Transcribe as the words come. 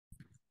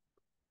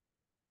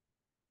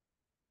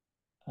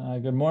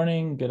Good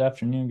morning, good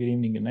afternoon, good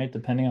evening, good night,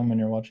 depending on when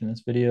you're watching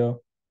this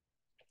video.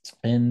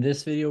 In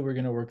this video, we're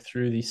going to work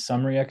through the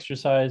summary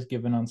exercise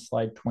given on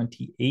slide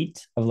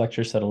 28 of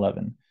lecture set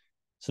 11.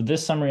 So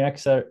this summary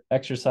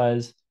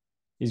exercise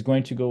is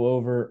going to go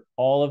over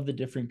all of the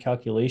different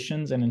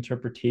calculations and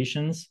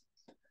interpretations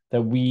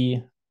that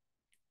we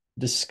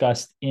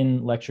discussed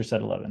in lecture set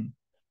 11,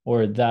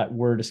 or that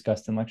were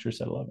discussed in lecture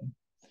set 11.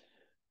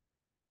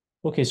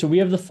 Okay, so we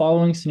have the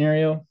following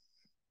scenario,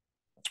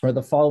 or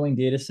the following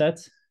data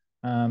set.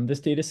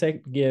 This data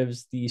set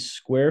gives the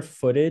square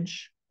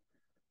footage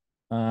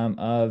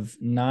of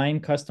 9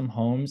 custom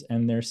homes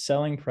and their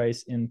selling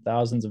price in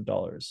thousands of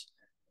dollars,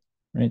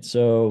 right?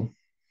 So,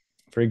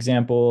 for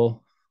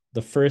example,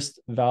 the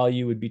first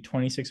value would be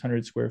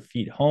 2,600 square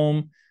feet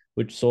home,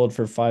 which sold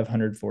for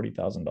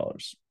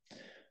 $540,000. So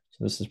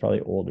this is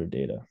probably older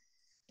data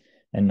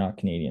and not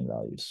Canadian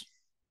values.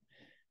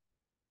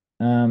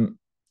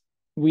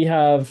 We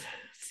have,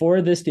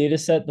 for this data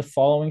set, the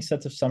following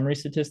sets of summary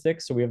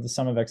statistics. So we have the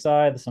sum of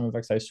xi, the sum of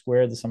xi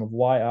squared, the sum of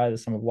yi, the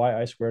sum of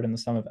yi squared, and the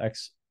sum of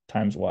x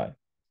times y.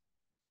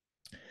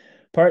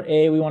 Part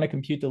A, we want to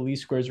compute the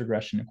least squares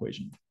regression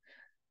equation.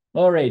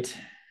 All right,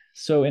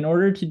 so in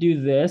order to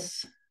do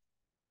this,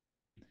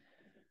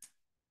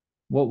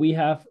 what we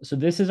have, so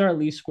this is our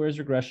least squares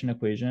regression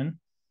equation.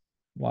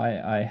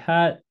 Yi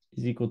hat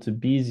is equal to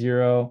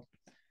b0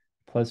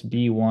 plus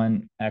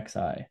b1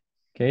 xi.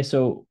 Okay,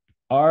 so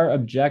our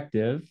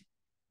objective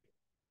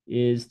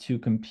is to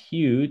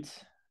compute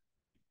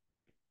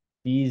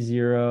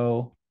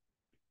b0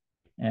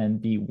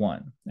 and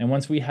b1. And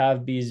once we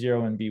have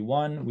b0 and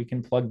b1, we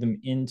can plug them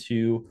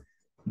into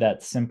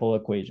that simple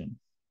equation,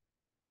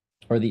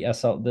 or the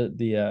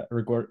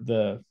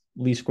the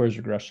least squares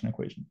regression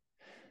equation.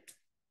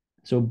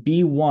 So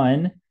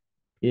b1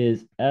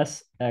 is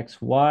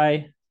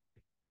sxy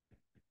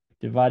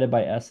divided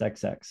by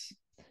sxx.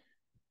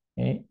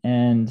 Okay,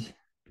 and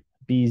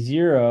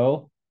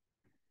b0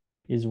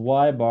 is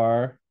y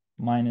bar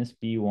minus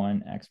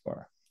b1 x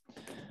bar.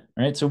 All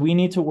right, so we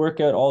need to work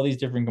out all these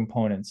different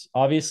components.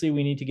 Obviously,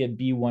 we need to get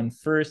b1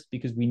 first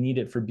because we need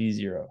it for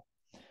b0.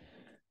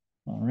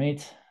 All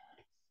right.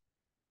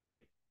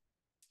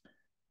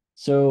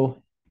 So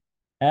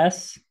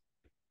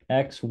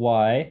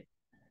sxy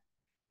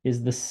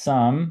is the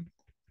sum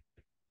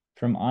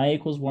from I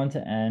equals 1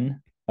 to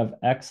n of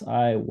xi,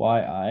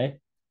 yi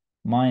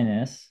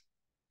minus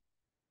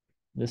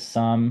the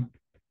sum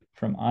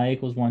from I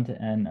equals 1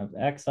 to n of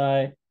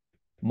xi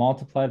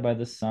multiplied by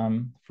the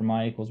sum from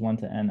I equals 1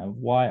 to n of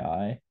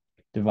yi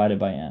divided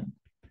by n.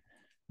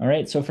 All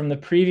right, so from the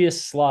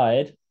previous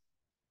slide,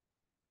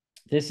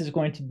 this is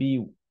going to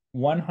be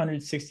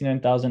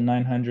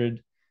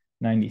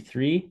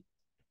 169,993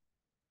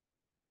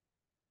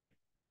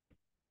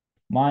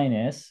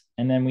 minus,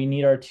 and then we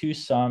need our two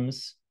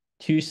sums,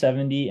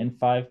 270 and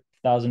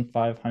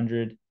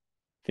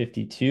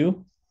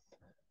 5,552.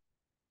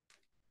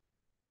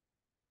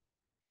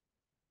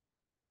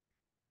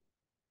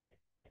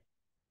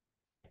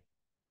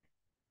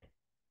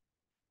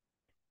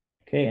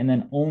 Okay, and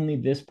then only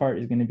this part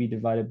is going to be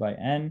divided by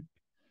n.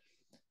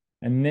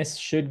 And this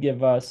should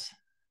give us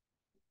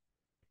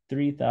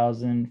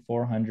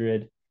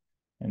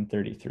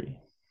 3,433.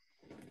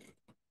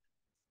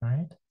 All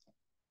right.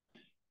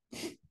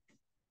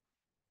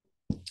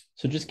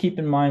 So just keep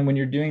in mind when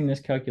you're doing this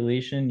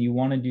calculation, you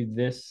want to do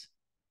this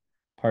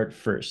part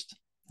first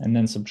and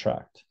then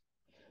subtract.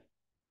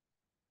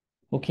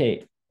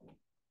 Okay.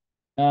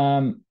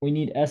 We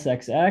need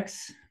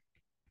sxx.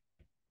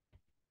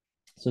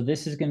 So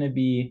this is going to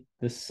be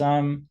the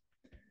sum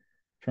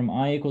from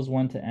I equals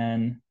 1 to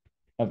n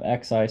of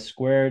xi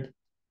squared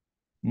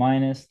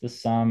minus the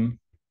sum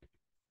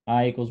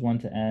I equals 1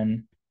 to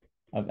n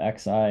of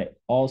xi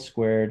all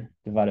squared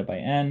divided by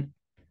n.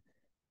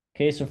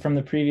 Okay, so from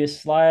the previous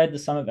slide, the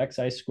sum of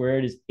xi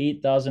squared is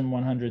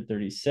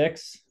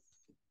 8,136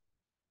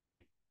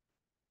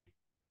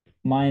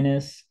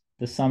 minus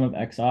the sum of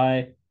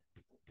xi,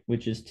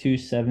 which is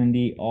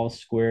 270 all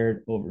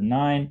squared over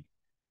 9.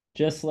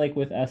 Just like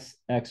with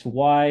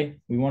sxy,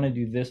 we want to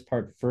do this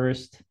part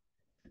first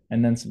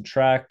and then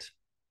subtract.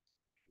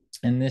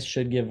 And this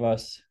should give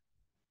us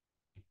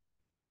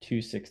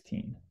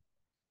 216.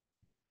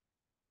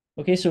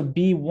 Okay, so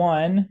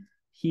b1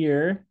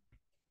 here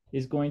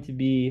is going to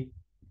be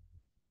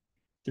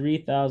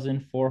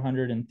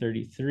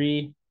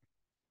 3,433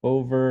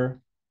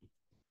 over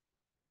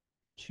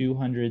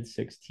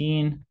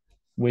 216,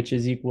 which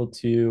is equal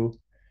to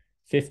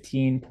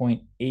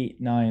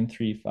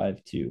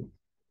 15.89352.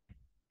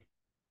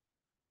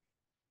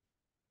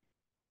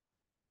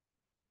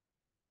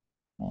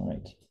 All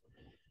right.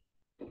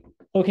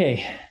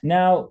 Okay,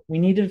 now we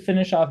need to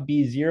finish off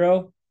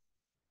b0.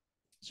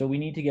 So we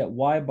need to get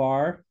y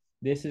bar.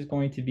 This is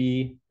going to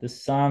be the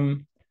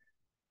sum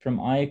from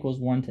I equals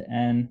 1 to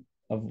n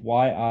of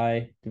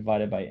yi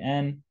divided by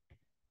n.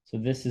 So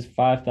this is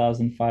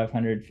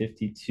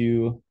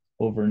 5,552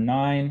 over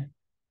 9,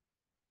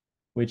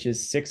 which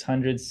is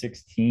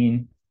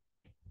 616.8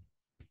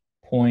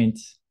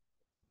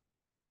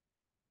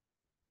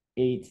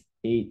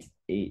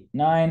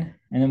 0.8889.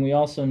 And then we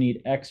also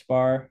need x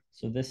bar.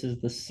 So this is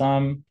the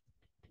sum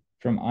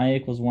from I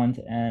equals 1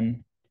 to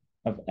n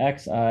of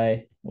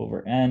xi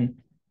over n.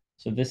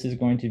 So this is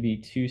going to be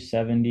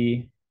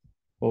 270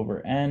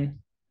 over n,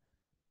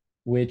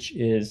 which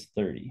is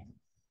 30.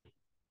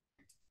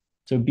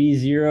 So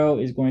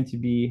B0 is going to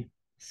be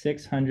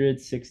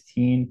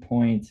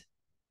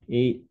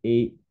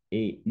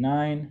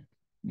 616.8889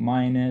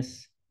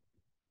 minus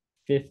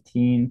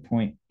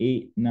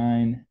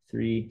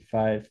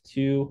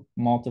 15.89352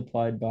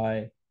 multiplied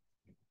by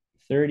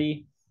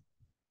 30.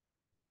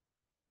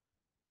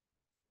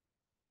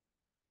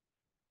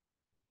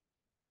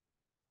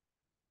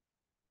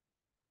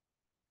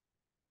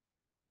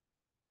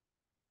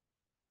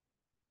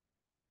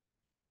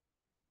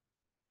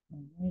 All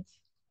right.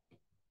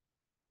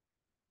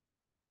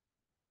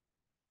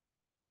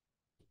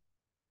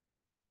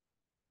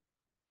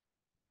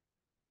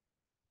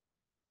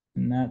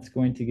 And that's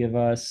going to give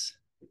us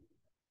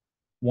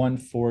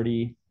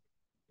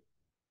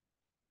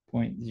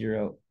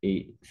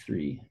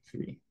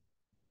 140.083.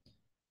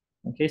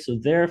 Okay, so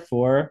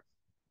therefore,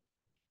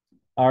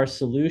 our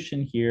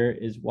solution here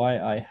is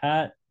yi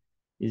hat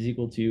is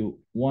equal to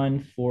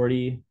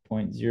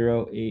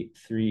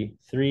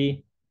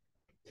 140.0833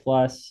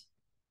 plus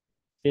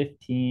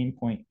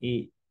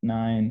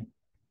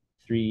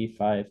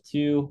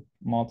 15.89352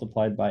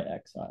 multiplied by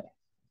xi.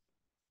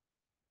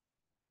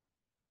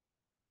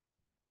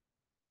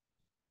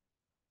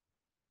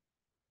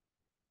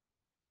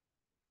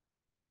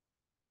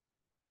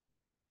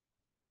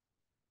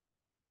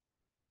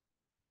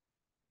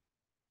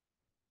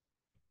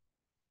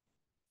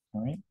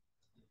 All right.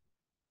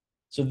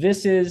 So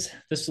this is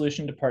the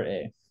solution to part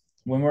A.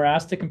 When we're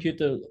asked to compute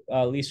the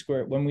least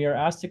square, when we are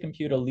asked to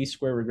compute a least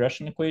square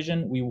regression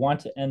equation, we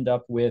want to end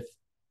up with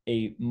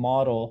a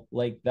model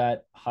like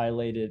that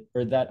highlighted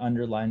or that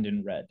underlined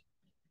in red.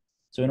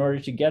 So in order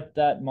to get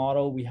that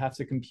model, we have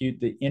to compute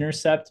the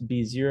intercept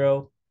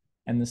B0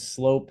 and the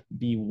slope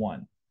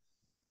B1.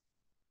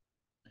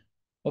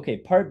 Okay,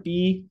 part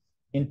B,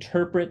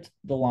 interpret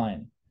the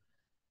line.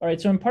 All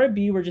right, so in part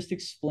B, we're just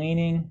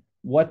explaining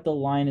what the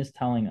line is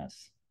telling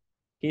us.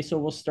 Okay, so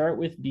we'll start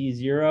with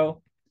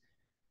B0.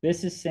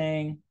 This is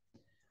saying,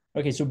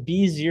 okay, so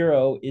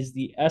B0 is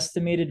the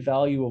estimated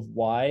value of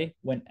y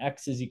when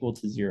x is equal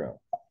to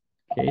 0.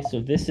 Okay, so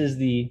this is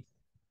the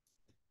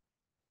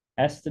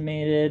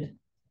estimated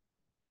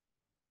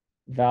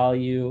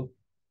value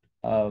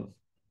of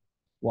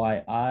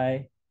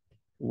yi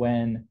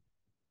when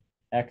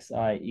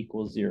xi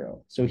equals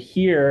 0. So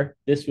here,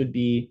 this would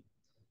be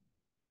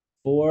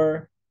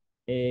for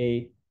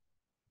a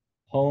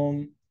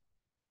home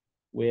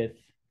with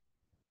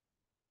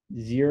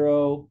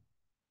 0,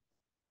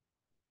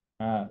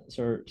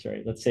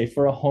 sorry, let's say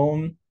for a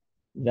home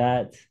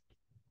that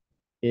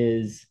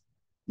is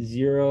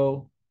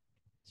 0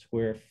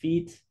 square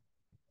feet,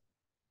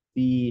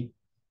 the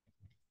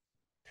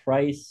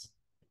price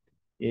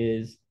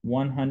is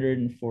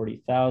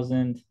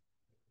 140,000,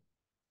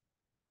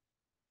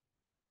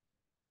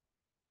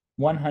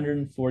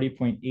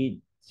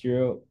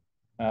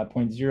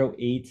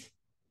 140.08,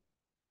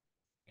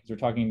 because we're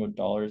talking about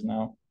dollars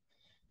now,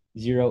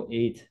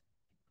 08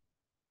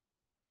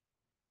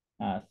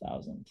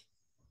 thousand.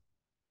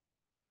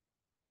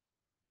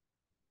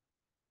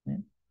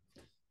 Okay,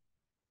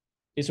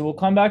 so we'll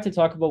come back to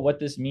talk about what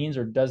this means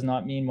or does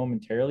not mean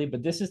momentarily,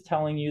 but this is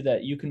telling you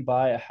that you can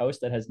buy a house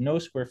that has no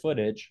square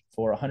footage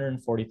for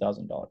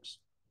 $140,000.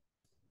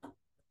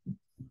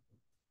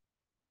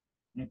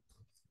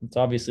 It's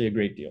obviously a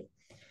great deal.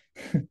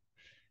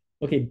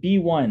 Okay,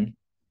 B1.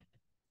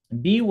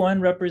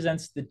 B1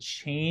 represents the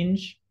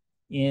change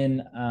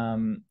in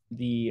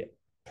the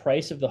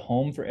price of the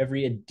home for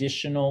every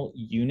additional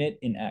unit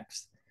in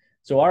X.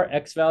 So our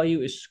X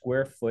value is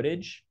square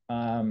footage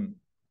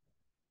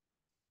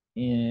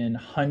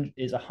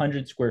is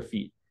 100 square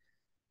feet.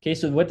 Okay,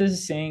 so what this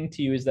is saying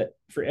to you is that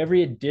for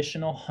every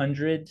additional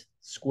 100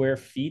 square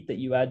feet that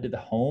you add to the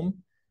home,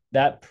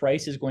 that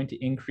price is going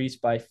to increase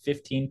by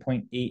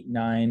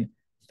 $15.89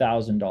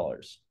 thousand.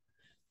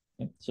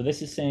 Okay, so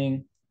this is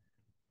saying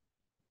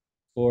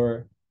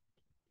for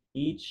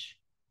each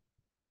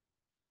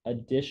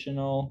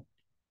additional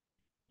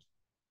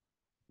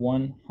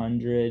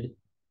 100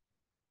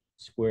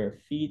 square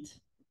feet,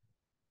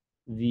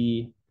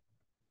 the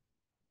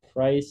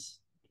price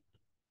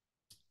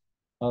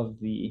of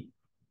the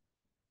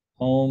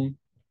home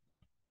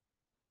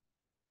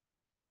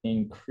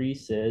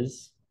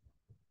increases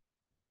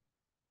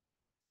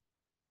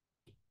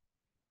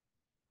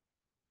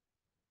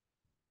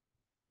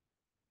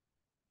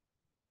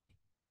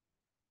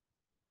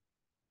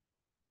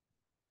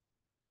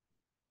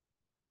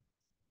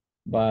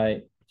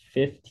by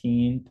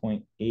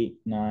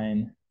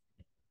 $15.89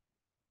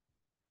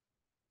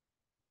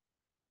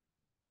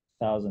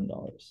 thousand.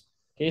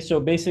 Okay, so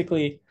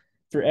basically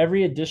for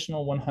every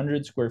additional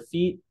 100 square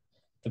feet,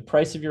 the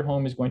price of your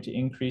home is going to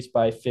increase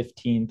by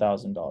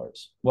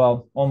 $15,000.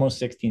 Well,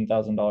 almost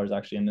 $16,000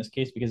 actually in this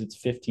case, because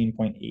it's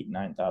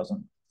 15.89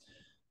 thousand.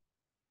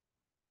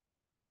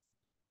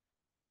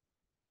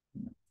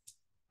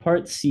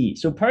 Part C.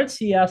 So part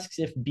C asks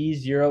if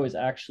B0 is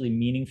actually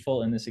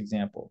meaningful in this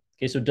example.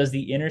 Okay, so does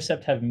the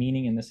intercept have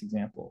meaning in this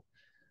example?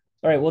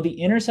 All right, well, the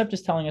intercept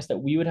is telling us that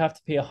we would have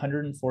to pay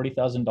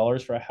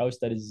 $140,000 for a house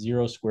that is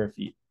 0 square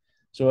feet.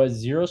 So a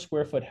 0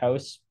 square foot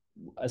house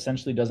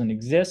essentially doesn't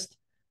exist.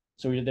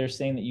 So they're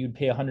saying that you'd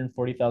pay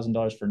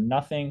 $140,000 for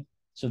nothing.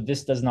 So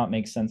this does not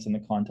make sense in the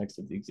context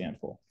of the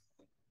example.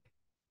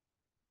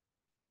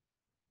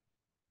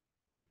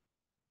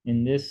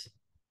 In this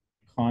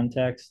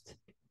context,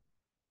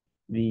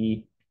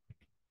 the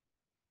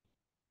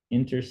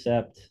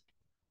intercept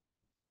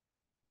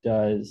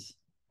does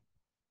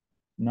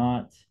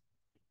not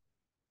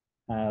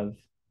have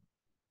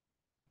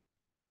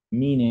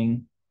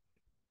meaning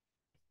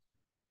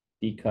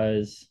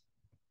because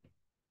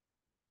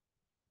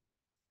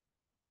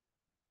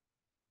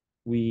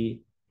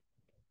we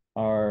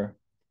are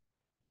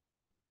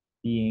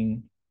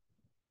being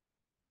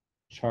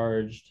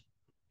charged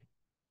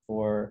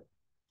for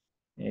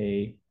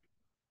a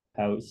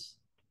house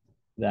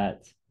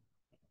that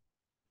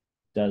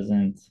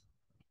doesn't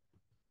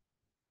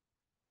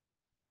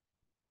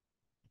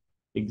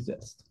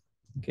exist.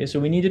 Okay, so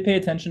we need to pay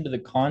attention to the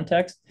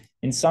context.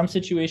 In some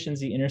situations,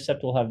 the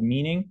intercept will have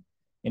meaning.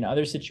 In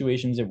other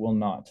situations, it will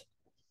not.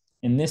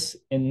 In this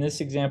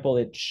example,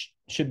 it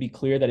should be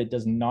clear that it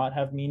does not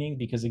have meaning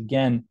because,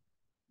 again,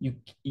 you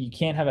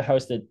can't have a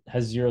house that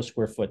has 0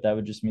 square foot. That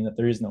would just mean that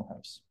there is no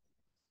house.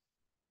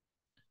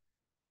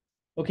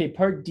 Okay,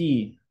 part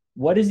D.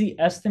 What is the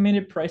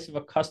estimated price of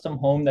a custom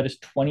home that is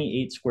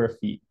 28 square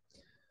feet?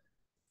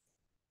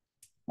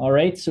 All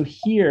right, so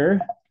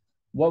here,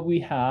 what we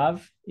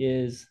have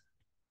is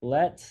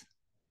let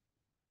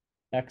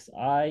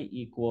xi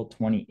equal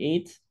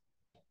 28.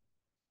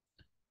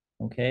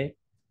 Okay,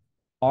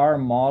 our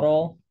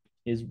model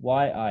is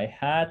yi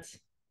hat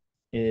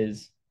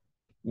is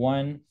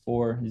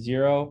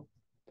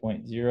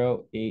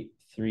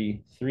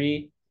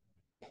 140.0833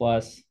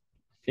 plus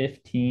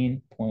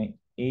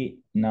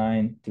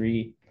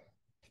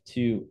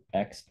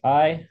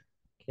 15.8932xi.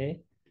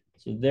 Okay,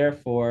 so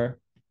therefore,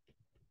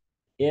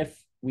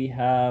 if we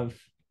have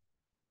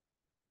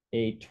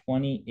a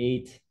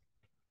 28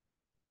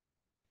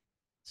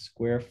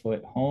 square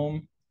foot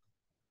home,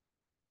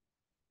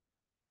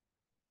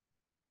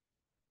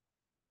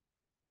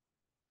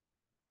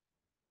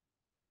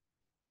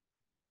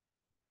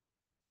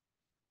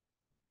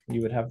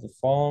 you would have the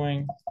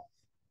following.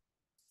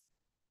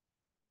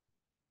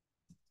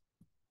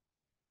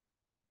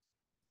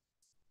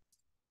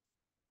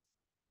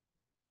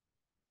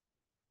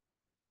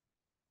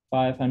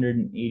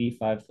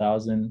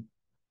 $585,000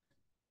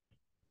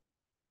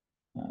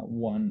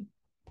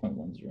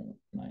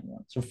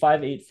 1.1091. So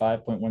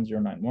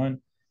 585.1091.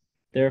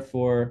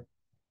 Therefore,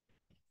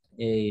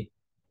 a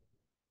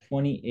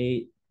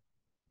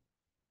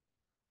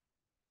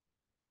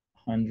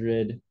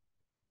 2,800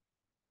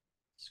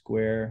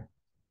 square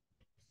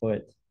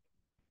foot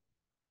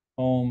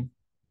home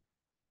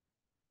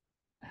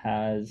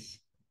has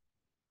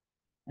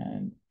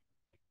an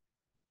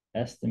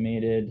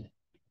estimated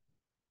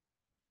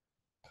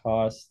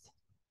cost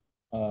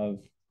of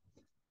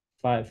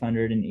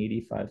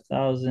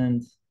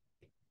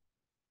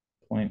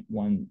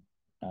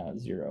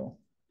 $585,000.10.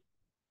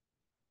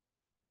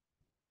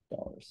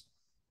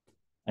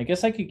 I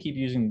guess I could keep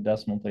using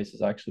decimal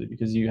places actually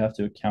because you have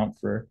to account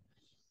for,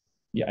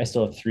 yeah, I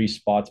still have 3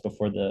 spots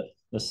before the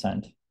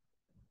cent.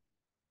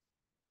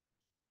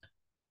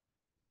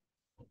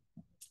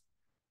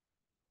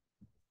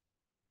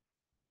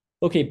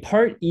 Okay,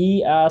 part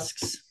E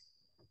asks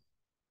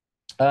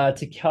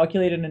to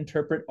calculate and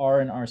interpret R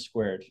and R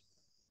squared.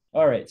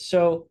 All right,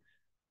 so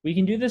we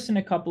can do this in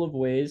a couple of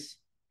ways.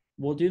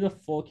 We'll do the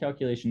full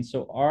calculation.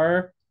 So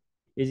R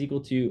is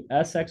equal to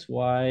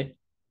SXY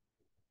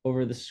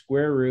over the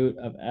square root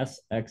of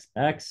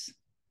SXX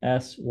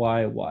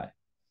SYY.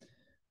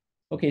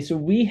 Okay, so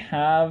we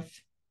have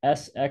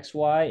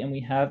SXY and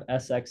we have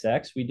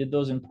SXX. We did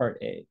those in part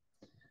A.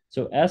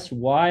 So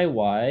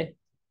SYY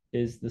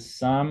is the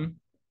sum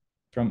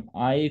from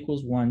I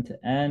equals 1 to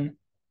n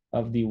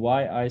of the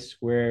yi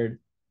squared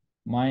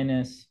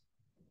minus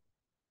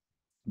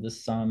the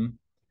sum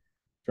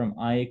from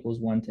I equals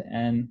 1 to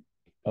n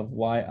of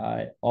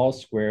yi all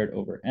squared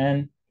over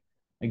n.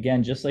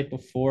 Again, just like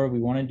before, we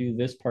want to do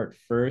this part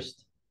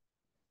first.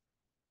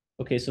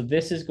 Okay, so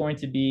this is going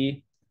to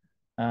be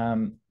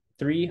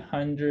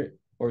 300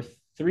 or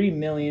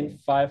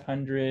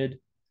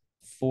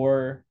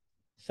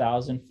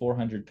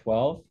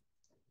 3,504,412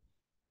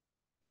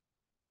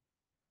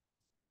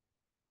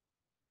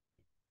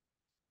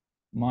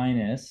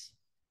 minus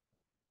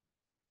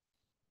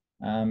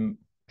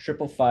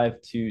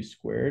 552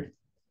 squared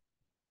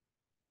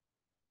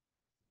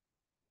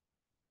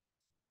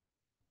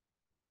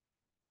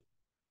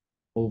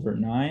over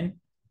 9.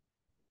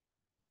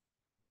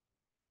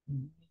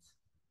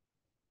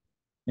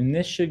 And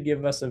this should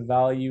give us a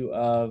value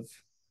of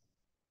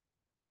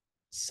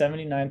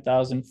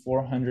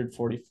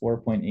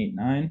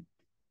 79,444.89.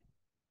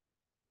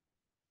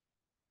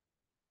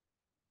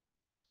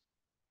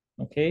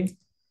 Okay.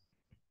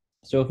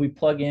 So if we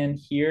plug in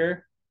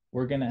here,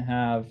 we're going to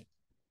have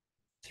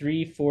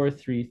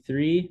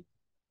 3433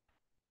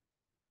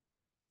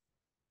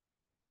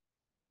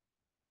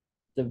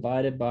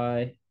 divided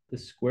by the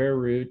square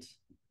root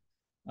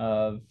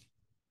of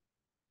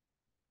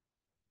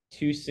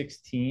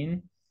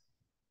 216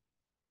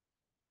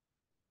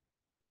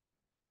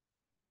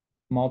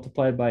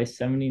 multiplied by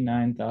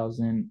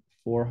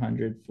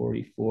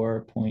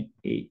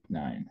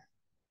 79,444.89.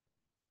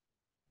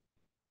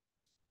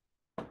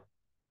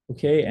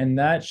 Okay, and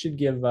that should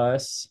give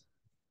us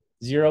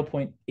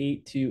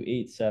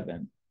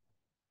 0.8287.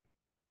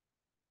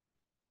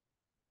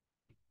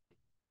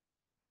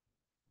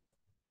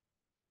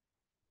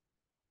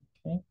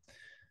 Okay.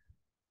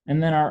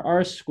 And then our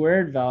R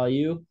squared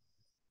value,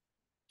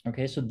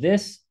 okay, so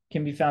this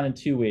can be found in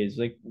two ways.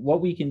 Like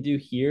what we can do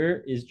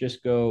here is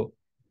just go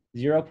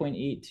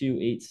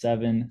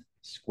 0.8287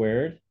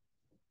 squared,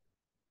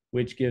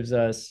 which gives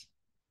us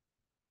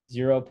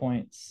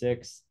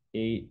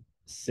 0.6868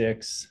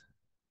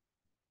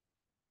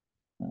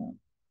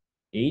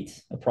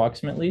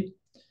 approximately.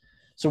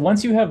 So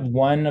once you have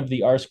one of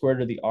the R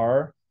squared or the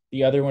R,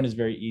 the other one is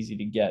very easy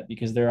to get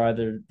because they're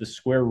either the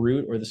square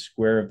root or the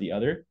square of the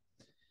other.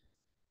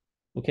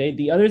 Okay,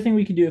 the other thing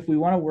we can do if we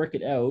want to work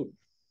it out,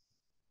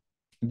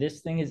 this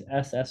thing is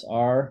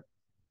SSR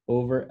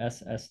over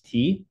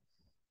SST.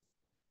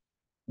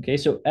 Okay,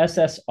 so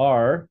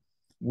SSR,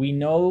 we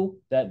know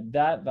that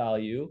that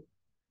value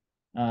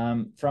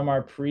from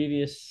our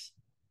previous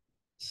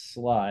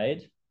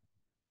slide,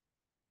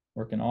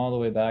 working all the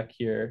way back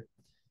here.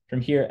 From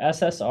here,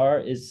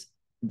 SSR is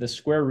the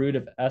square root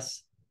of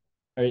S,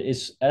 or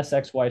is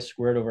SXY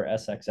squared over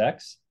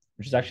SXX,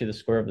 which is actually the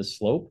square of the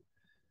slope,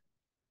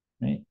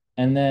 right?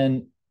 And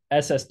then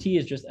SST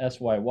is just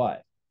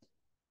SYY.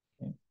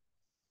 Okay.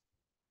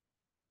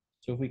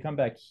 So if we come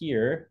back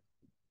here,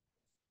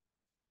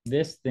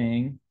 this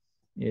thing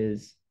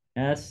is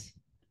SXY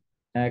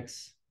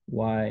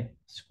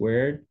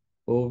squared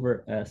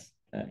over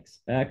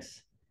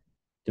SXX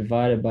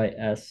divided by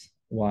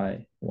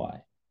SYY.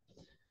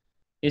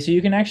 Okay, so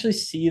you can actually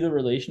see the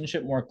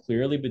relationship more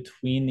clearly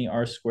between the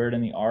R squared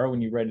and the R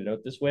when you write it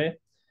out this way.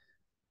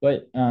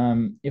 But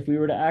if we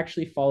were to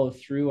actually follow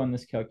through on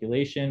this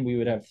calculation, we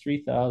would have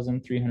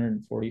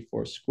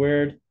 3,344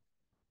 squared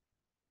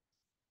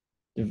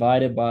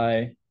divided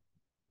by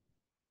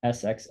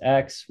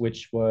SXX,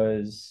 which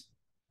was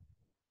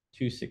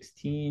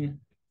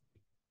 216,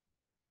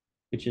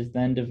 which is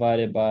then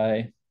divided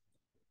by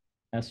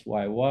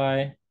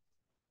SYY.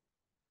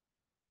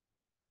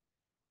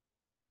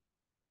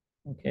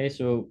 Okay,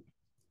 so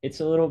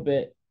it's a little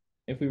bit,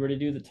 if we were to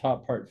do the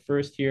top part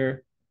first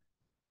here,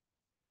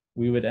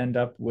 we would end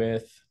up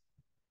with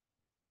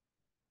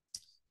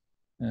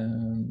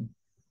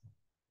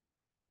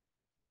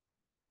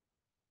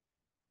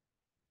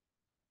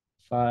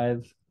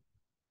 5,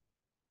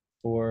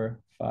 4,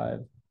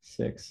 5,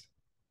 6,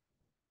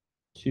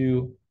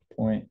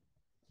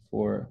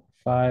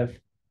 2.45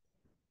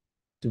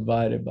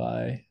 divided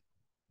by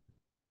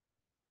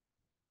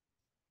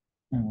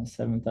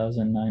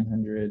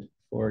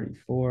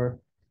 7,944,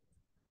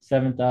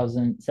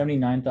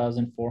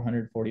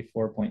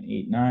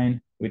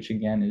 79,444.89, which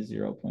again is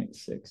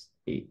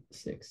 0.6868.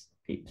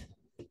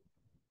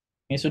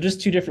 Okay, so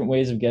just two different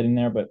ways of getting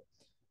there, but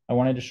I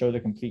wanted to show the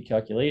complete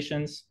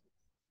calculations.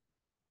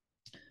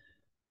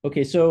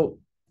 Okay, so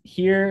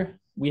here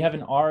we have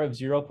an R of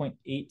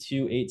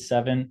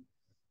 0.8287.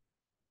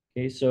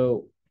 Okay,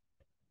 so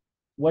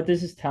what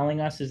this is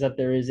telling us is that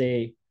there is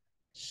a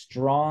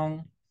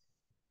strong,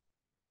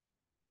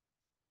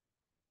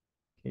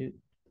 okay,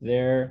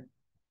 there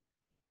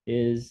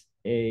is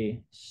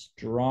a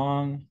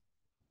strong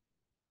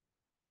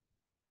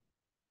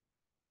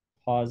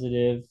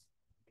positive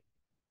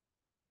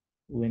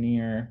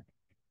linear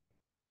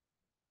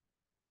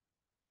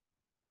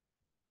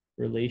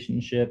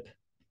relationship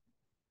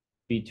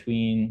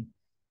between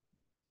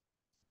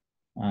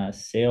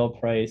sale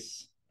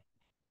price,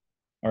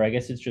 or I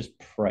guess it's just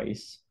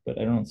price, but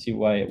I don't see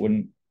why it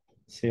wouldn't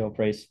sale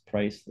price,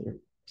 they're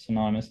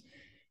synonymous,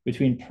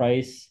 between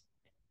price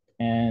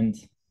and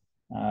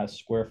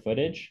square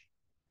footage.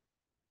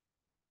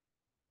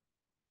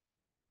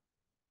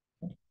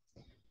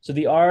 So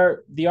the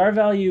R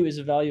value is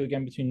a value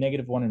again between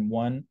 -1 and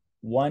 1.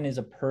 1 is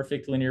a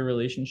perfect linear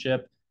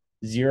relationship.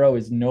 0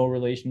 is no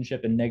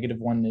relationship, and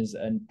 -1 is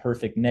a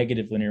perfect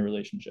negative linear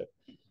relationship.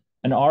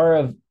 An R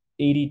of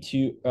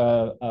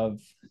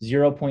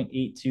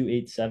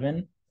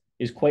 0.8287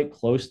 is quite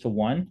close to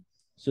 1.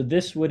 So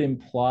this would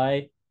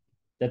imply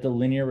that the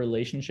linear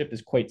relationship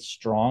is quite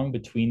strong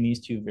between these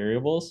two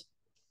variables.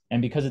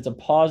 And because it's a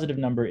positive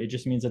number, it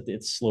just means that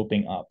it's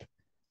sloping up,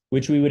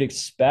 which we would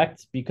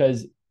expect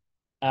because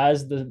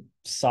as the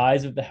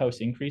size of the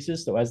house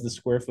increases, so as the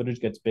square footage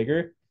gets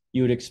bigger,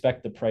 you would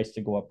expect the price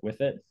to go up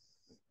with it.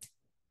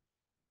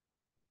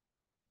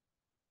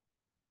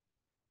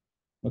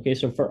 Okay,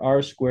 so for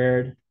R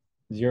squared,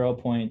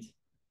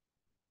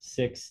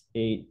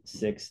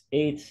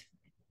 0.6868,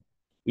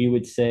 we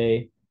would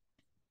say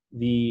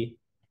the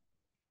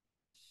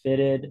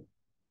fitted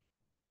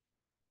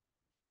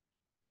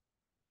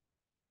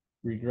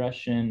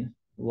regression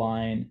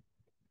line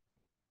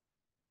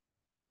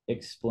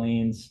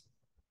explains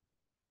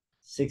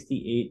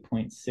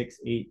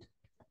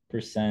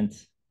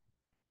 68.68%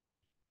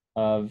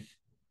 of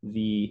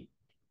the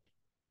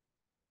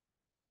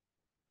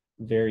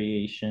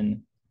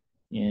variation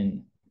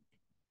in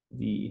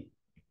the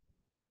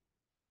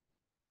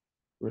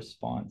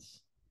response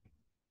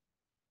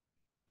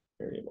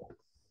variable.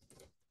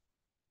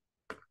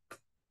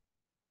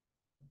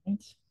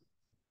 Right.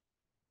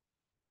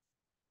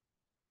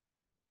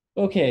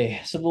 Okay,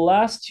 so the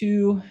last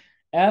two,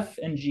 F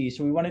and G.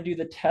 So we want to do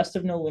the test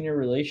of no linear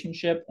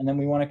relationship, and then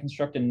we want to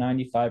construct a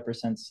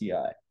 95% CI.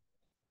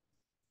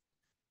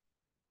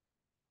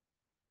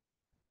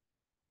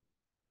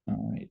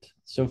 All right,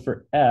 so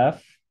for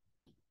F,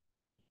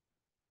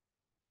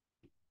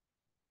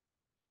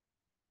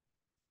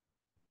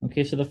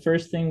 okay, so the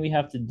first thing we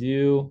have to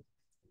do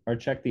are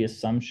check the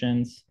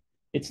assumptions.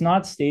 It's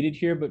not stated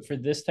here, but for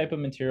this type of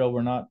material,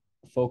 we're not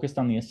focused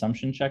on the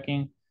assumption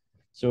checking.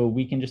 So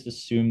we can just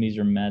assume these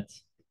are met.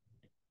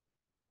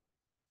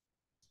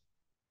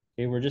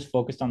 Okay, we're just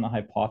focused on the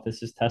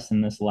hypothesis test in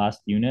this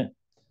last unit.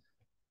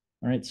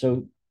 All right,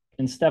 so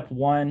in step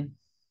one,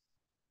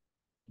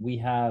 we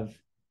have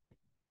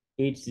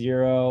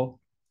H0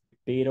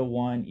 beta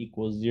 1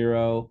 equals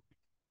 0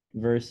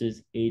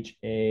 versus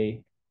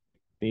HA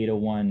beta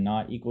 1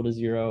 not equal to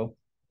 0.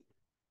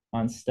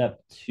 On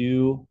step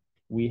 2,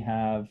 we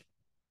have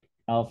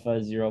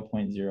alpha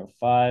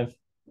 0.05.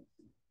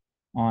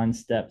 On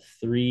step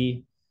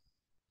 3,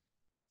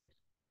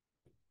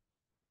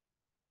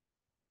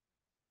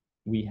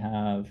 we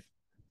have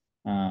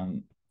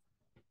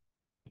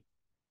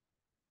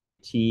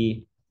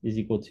T is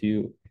equal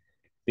to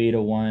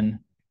beta 1,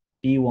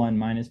 B1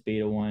 minus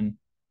beta 1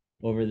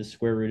 over the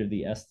square root of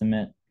the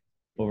estimate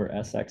over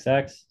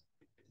SXX.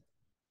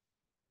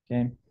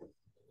 Okay.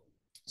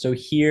 So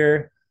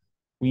here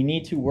we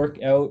need to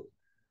work out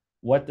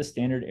what the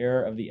standard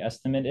error of the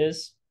estimate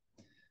is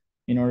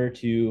in order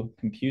to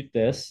compute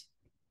this.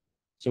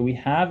 So we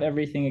have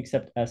everything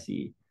except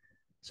SE.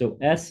 So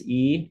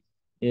SE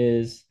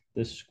is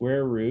the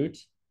square root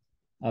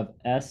of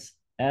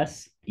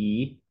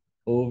SSE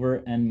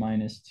over n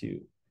minus 2.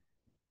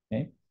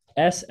 Okay.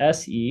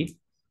 SSE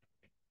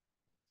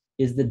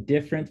is the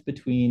difference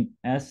between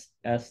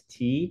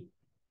SST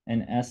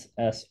and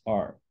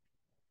SSR.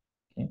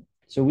 Okay.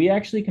 So we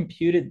actually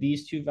computed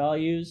these two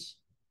values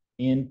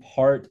in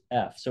part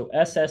F. So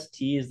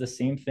SST is the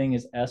same thing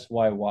as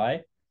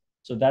SYY.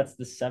 So that's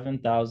the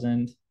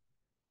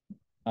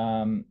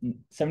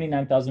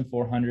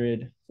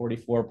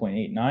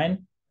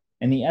 79,444.89.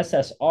 And the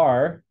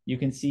SSR, you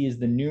can see, is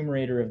the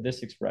numerator of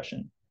this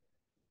expression.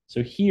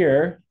 So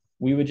here,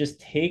 we would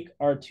just take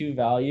our two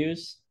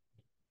values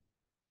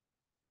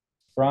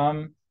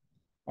from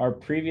our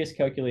previous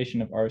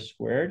calculation of R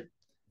squared,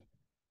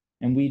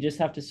 and we just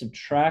have to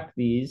subtract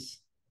these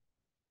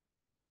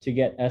to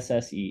get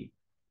SSE.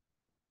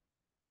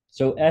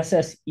 So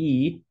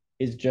SSE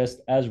is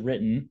just as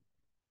written,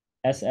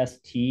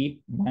 SST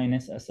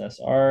minus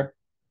SSR,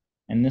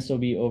 and this will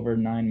be over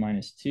 9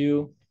 minus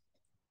 2.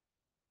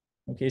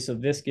 Okay, so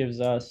this gives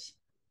us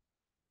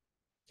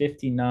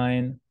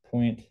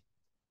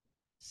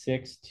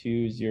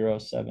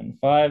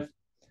 59.62075.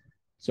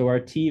 So our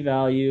T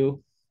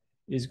value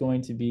is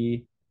going to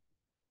be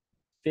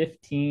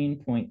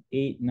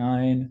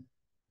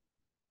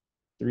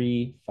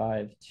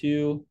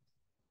 15.89352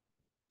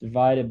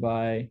 divided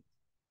by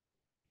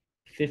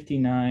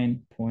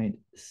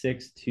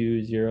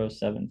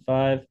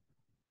 59.62075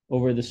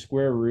 over the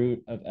square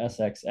root of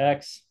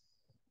SXX.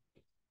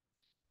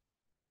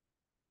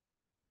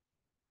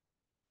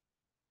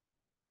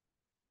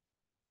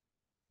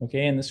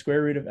 Okay, and the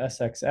square root of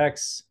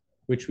SXX,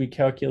 which we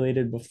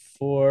calculated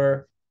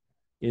before,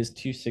 is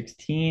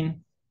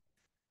 216.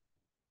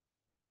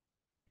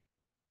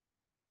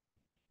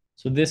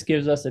 So this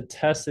gives us a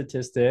test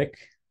statistic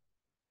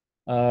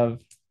of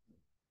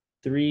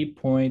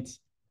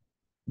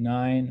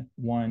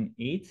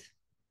 3.918.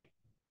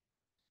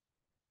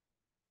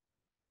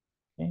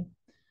 Okay.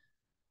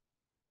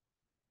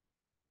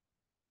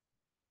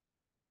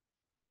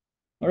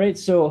 All right,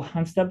 so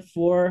on step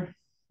 4,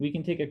 we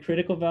can take a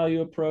critical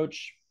value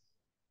approach.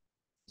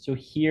 So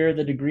here,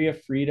 the degree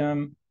of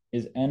freedom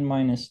is n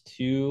minus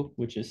 2,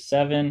 which is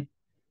 7.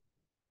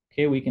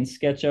 Okay, we can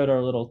sketch out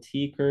our little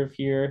T curve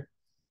here.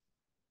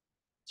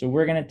 So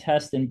we're going to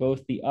test in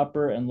both the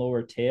upper and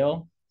lower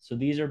tail. So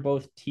these are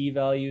both T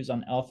values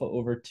on alpha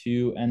over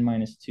 2, n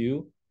minus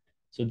 2.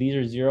 So these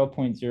are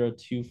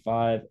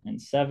 0.025 and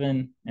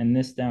 7. And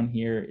this down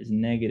here is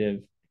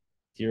negative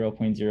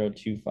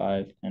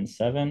 0.025 and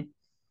 7.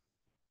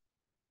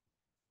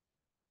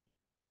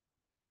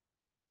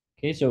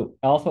 Okay, so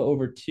alpha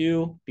over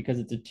 2, because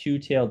it's a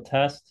two-tailed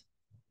test.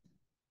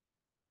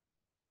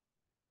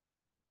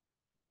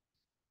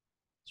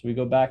 So we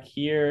go back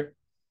here.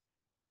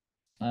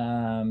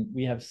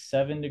 We have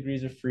 7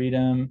 degrees of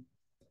freedom,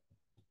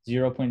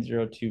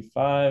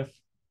 0.025.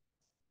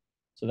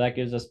 So that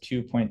gives us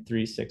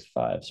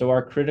 2.365. So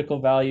our critical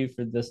value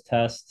for this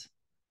test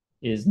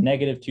is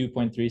negative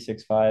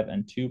 2.365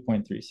 and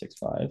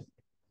 2.365.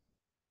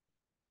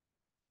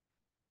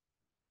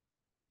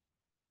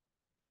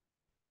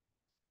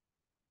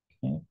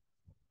 Okay.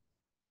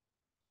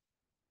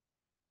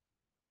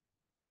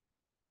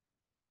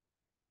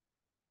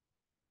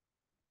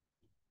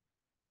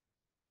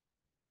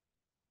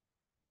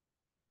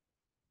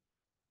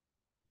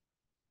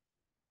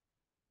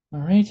 All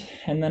right,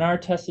 and then our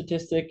test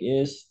statistic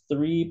is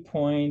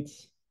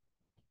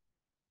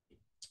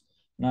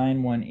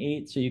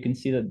 3.918. So you can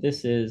see that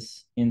this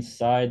is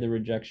inside the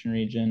rejection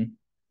region.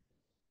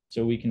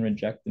 So we can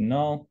reject the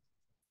null.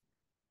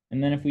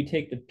 And then if we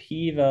take the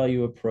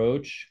p-value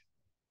approach,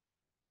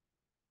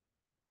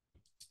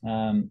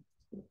 so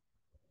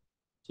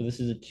this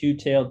is a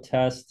two-tailed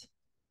test.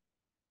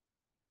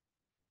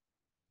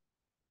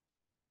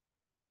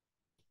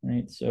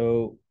 Right,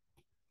 so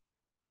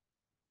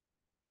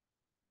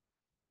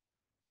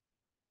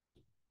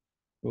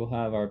we'll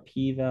have our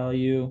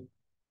p-value.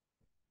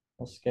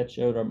 I'll sketch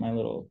out my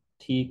little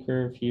t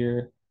curve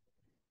here,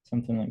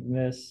 something like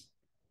this.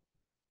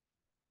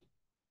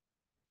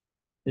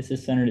 This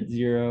is centered at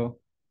 0.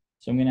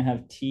 So I'm going to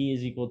have t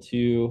is equal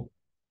to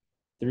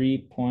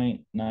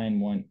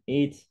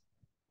 3.918.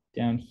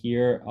 Down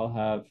here, I'll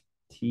have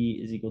t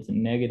is equal to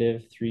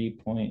negative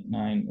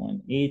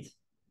 3.918.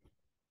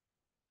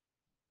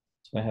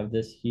 So I have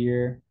this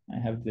here. I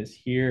have this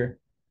here.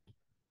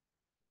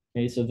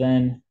 Okay, so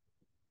then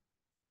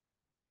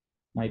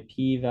my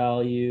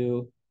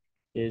p-value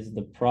is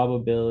the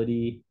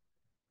probability,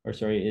 or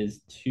sorry, is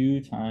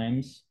 2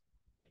 times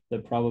the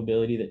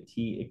probability that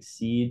t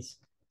exceeds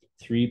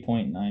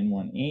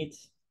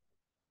 3.918.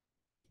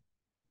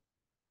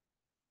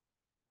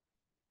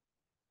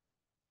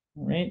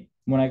 All right,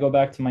 when I go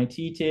back to my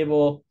t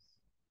table,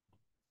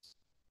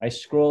 I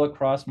scroll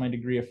across my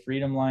degree of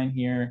freedom line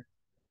here.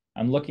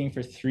 I'm looking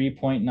for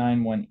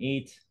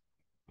 3.918,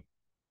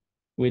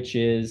 which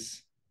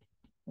is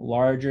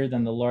larger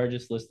than the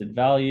largest listed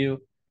value.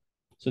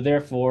 So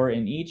therefore,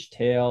 in each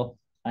tail,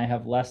 I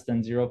have less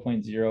than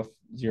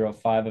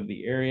 0.005 of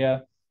the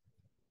area.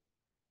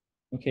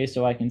 Okay,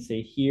 so I can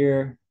say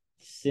here,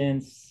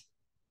 since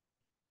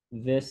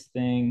this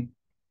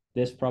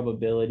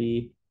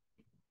probability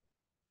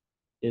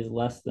is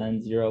less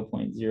than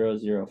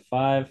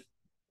 0.005,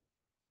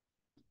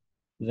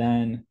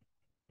 then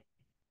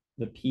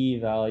the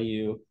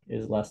p-value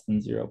is less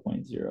than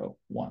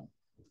 0.01.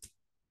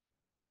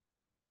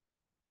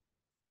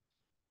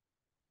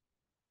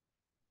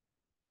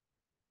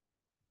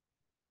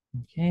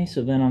 Okay,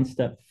 so then on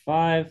step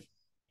 5,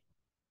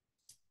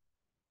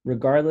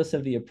 regardless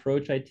of the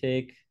approach I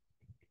take,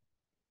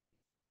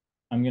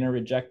 I'm going to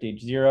reject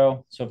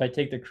H0. So if I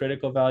take the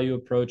critical value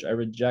approach, I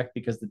reject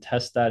because the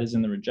test stat is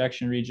in the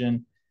rejection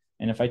region.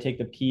 And if I take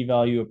the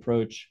p-value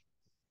approach,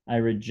 I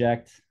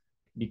reject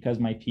because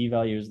my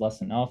p-value is less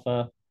than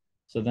alpha.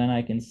 So then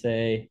I can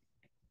say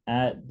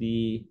at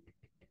the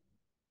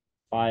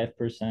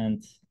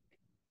 5%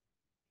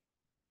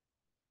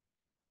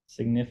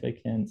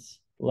 significance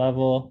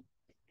level,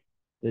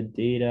 the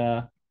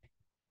data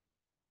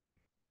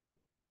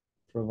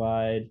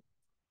provide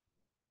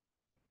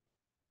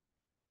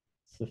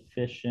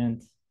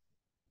sufficient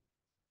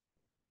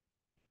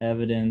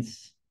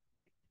evidence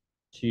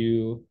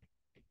to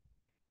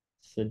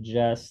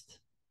suggest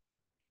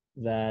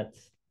that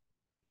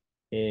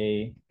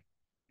a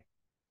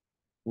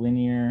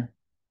linear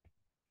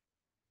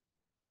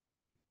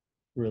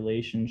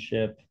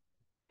relationship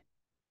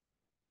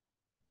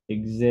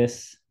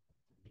exists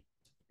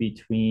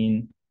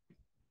between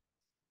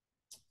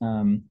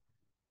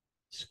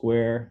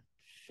square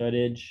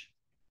footage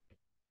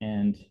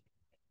and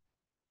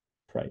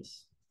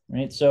price,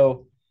 right?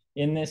 So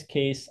in this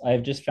case,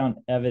 I've just found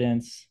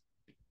evidence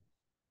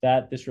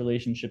that this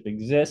relationship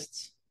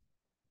exists.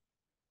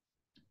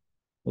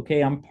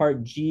 Okay, on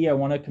part G, I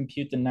want to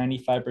compute the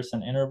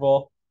 95%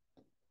 interval.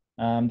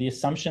 The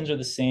assumptions are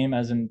the same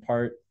as in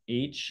part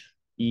H,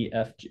 E,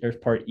 F, or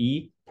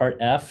part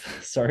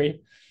F,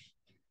 sorry.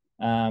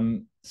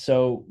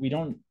 So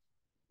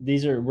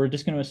we're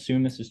just going to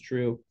assume this is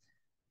true.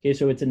 Okay,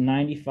 so it's a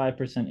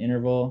 95%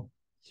 interval.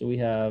 So we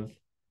have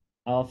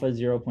alpha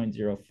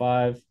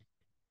 0.05.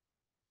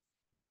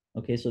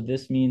 Okay, so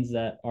this means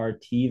that our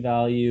t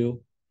value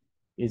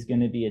is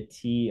going to be a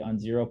t on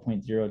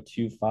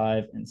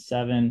 0.025 and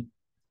 7.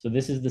 So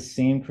this is the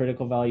same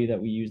critical value that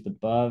we used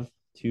above,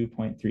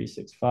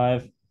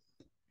 2.365.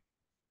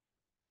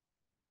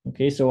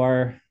 Okay, so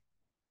our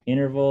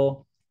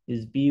interval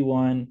is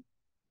B1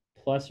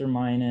 plus or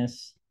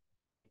minus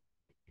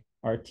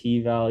our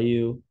t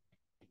value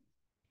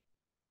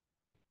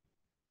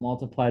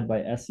multiplied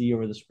by SE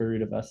over the square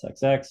root of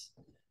SXX.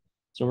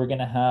 So we're going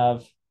to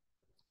have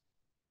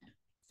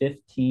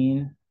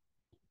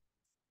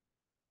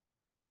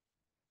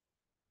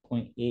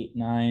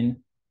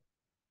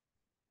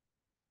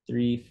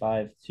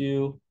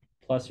 15.89352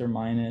 plus or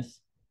minus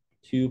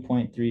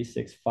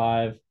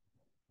 2.365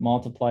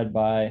 multiplied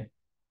by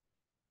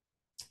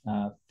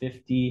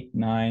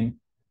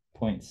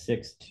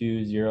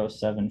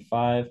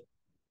 59.62075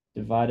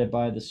 divided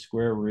by the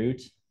square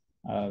root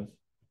of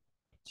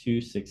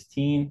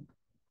 216.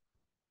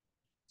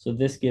 So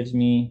this gives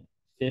me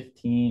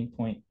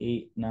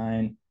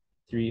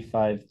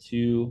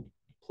 15.89352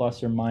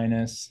 plus or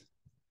minus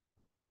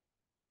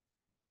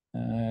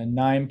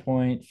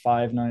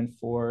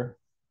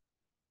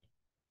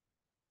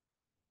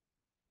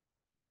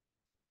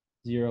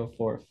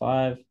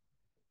 9.594.045,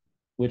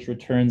 which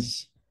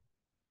returns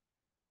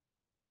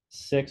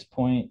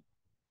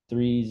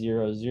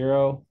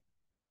 6.300,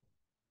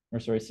 or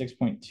sorry,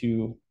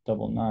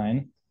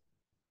 6.299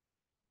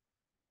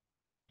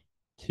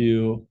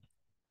 to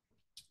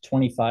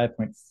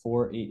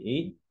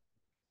 25.488.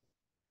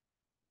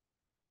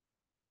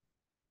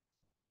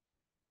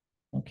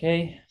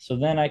 Okay, so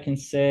then I can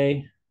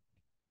say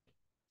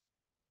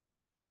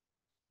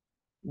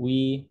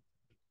we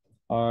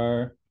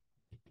are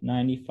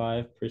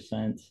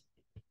 95%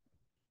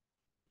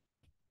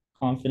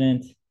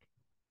 confident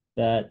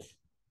that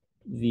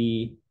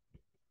the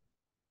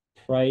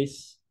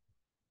price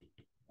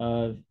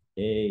of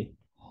a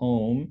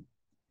home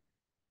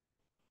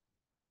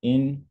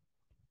increases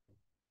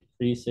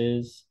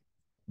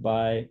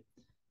by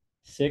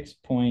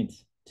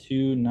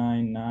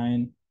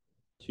 6.299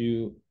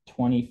 to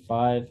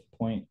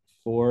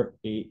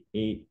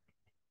 25.488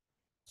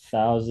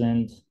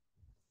 thousand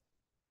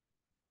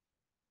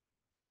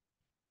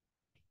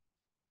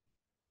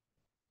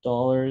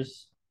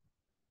dollars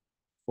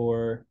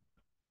for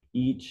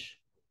each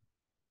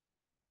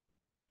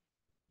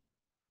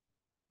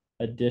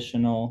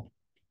additional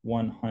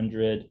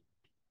 100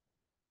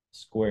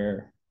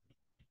 square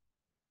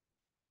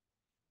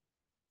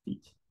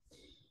feet.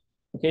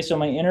 Okay, so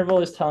my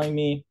interval is telling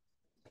me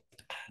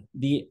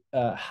the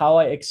how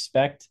I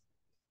expect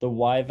the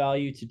Y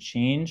value to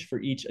change for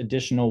each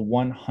additional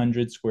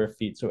 100 square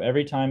feet. So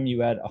every time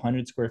you add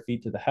 100 square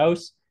feet to the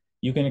house,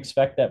 you can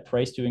expect that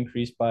price to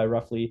increase by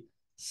roughly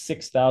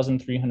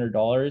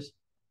 $6,300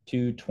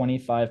 to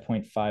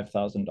 $25.5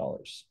 thousand. All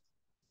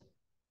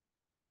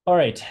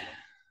right.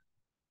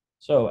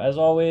 So as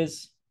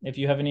always, if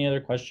you have any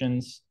other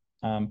questions,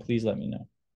 please let me know.